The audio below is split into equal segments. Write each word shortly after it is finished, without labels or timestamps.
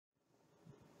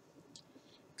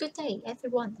Good day,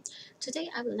 everyone. Today,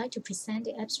 I would like to present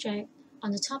the abstract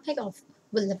on the topic of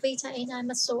will levator anal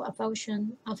muscle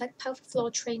avulsion affect pelvic floor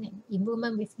training in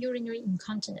women with urinary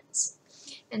incontinence.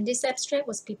 And this abstract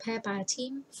was prepared by a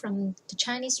team from the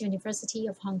Chinese University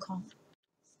of Hong Kong.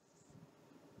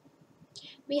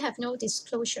 We have no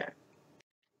disclosure.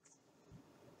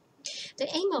 The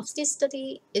aim of this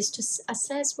study is to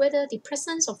assess whether the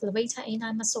presence of levator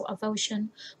anal muscle avulsion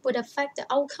would affect the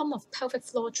outcome of pelvic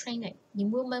floor training in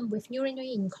women with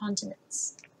urinary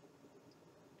incontinence.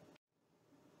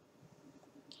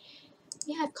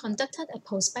 We have conducted a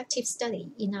prospective study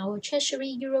in our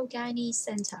tertiary Urogynae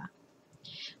center.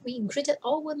 We included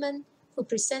all women who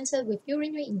presented with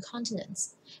urinary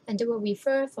incontinence, and they were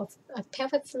referred for a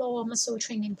pelvic floor muscle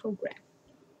training program.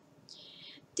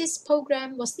 This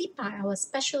program was led by our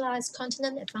specialized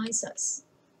continent advisors,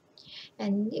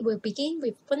 and it will begin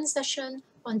with one session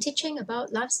on teaching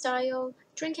about lifestyle,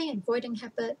 drinking and voiding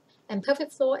habit, and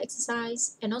pelvic floor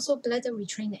exercise, and also bladder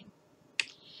retraining.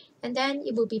 And then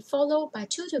it will be followed by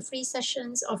 2 to 3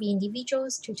 sessions of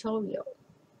individuals tutorial.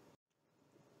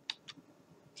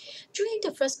 During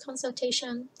the first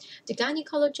consultation, the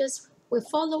gynecologist will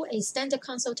follow a standard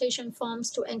consultation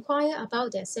forms to inquire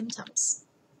about their symptoms.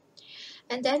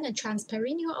 And then a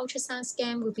transperineal ultrasound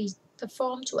scan will be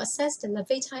performed to assess the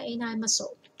levator anal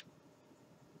muscle.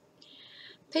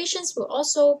 Patients will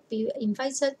also be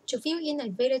invited to fill in a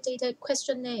validated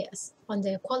questionnaires on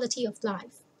their quality of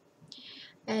life.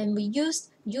 And we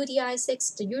used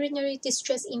UDI-6, the Urinary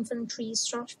Distress Inventory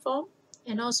short form,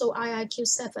 and also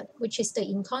IIQ-7, which is the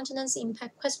Incontinence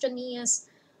Impact Questionnaires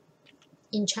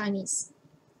in Chinese.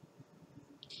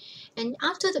 And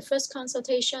after the first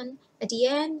consultation, at the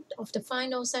end of the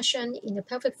final session in the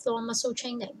pelvic floor muscle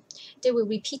training, they will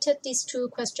repeat these 2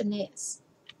 questionnaires.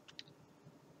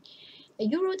 A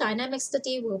urodynamic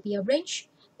study will be arranged,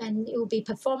 and it will be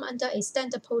performed under a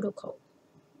standard protocol.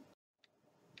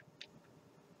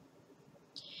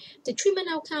 The treatment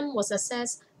outcome was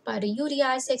assessed by the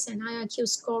UDI-6 and IIQ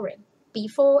scoring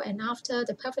before and after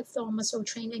the pelvic floor muscle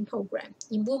training program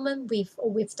in women with or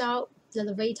without the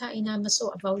levator anal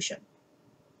muscle avulsion.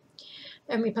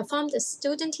 And we performed the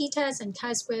student t-test and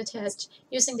chi-square test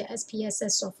using the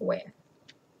SPSS software.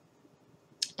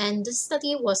 And this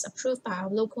study was approved by our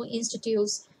local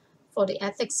institutes for the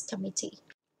ethics committee.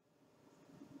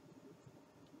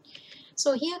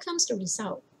 So here comes the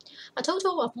result. A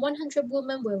total of 100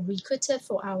 women were recruited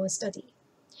for our study.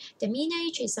 The mean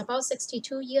age is about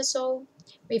 62 years old,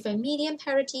 with a median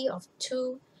parity of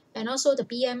 2, and also the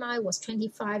BMI was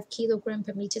 25 kg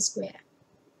per meter square.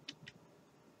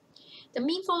 The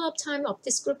mean follow-up time of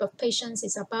this group of patients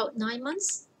is about 9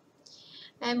 months,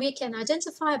 and we can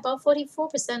identify about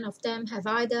 44% of them have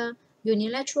either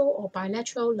unilateral or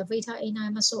bilateral levator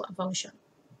anal muscle avulsion.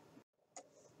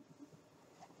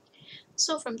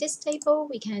 So from this table,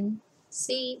 we can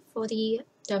see for the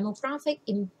demographic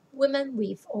in women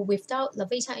with or without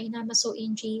levator anal muscle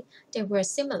injury, they were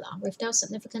similar without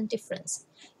significant difference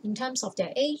in terms of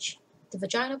their age, the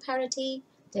vaginal parity,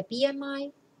 their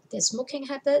BMI, their smoking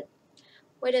habit,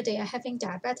 whether they are having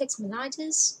diabetic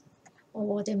mellitus,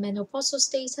 or their menopausal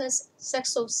status,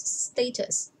 sexual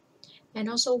status, and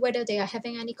also whether they are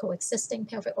having any coexisting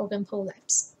pelvic organ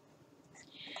prolapse.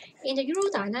 In the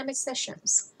urodynamic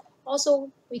sessions,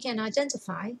 also we can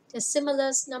identify the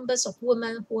similar numbers of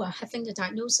women who are having the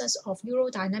diagnosis of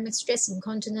urodynamic stress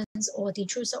incontinence or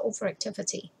detrusor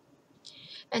overactivity.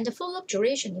 And the follow-up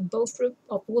duration in both groups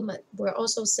of women were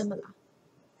also similar.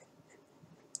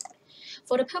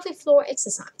 For the pelvic floor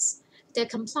exercise, the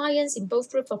compliance in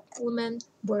both groups of women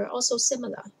were also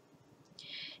similar.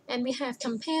 And we have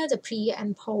compared the pre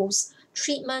and post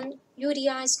treatment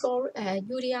UDI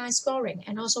scoring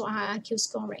and also IIQ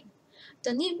scoring.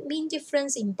 The mean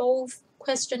difference in both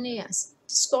questionnaires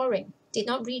scoring did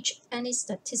not reach any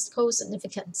statistical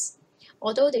significance,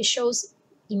 although they showed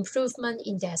improvement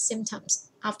in their symptoms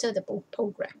after the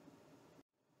program.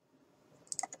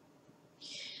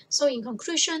 So in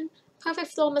conclusion, pelvic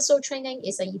floor muscle training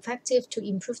is effective to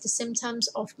improve the symptoms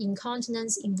of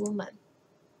incontinence in women.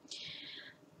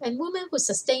 And women who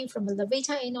sustain from a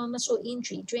levator anal muscle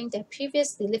injury during their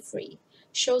previous delivery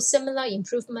show similar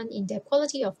improvement in their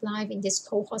quality of life in this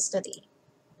cohort study.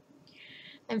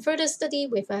 And further study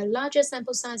with a larger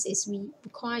sample size is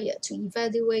required to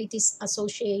evaluate this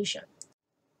association.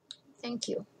 Thank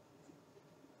you.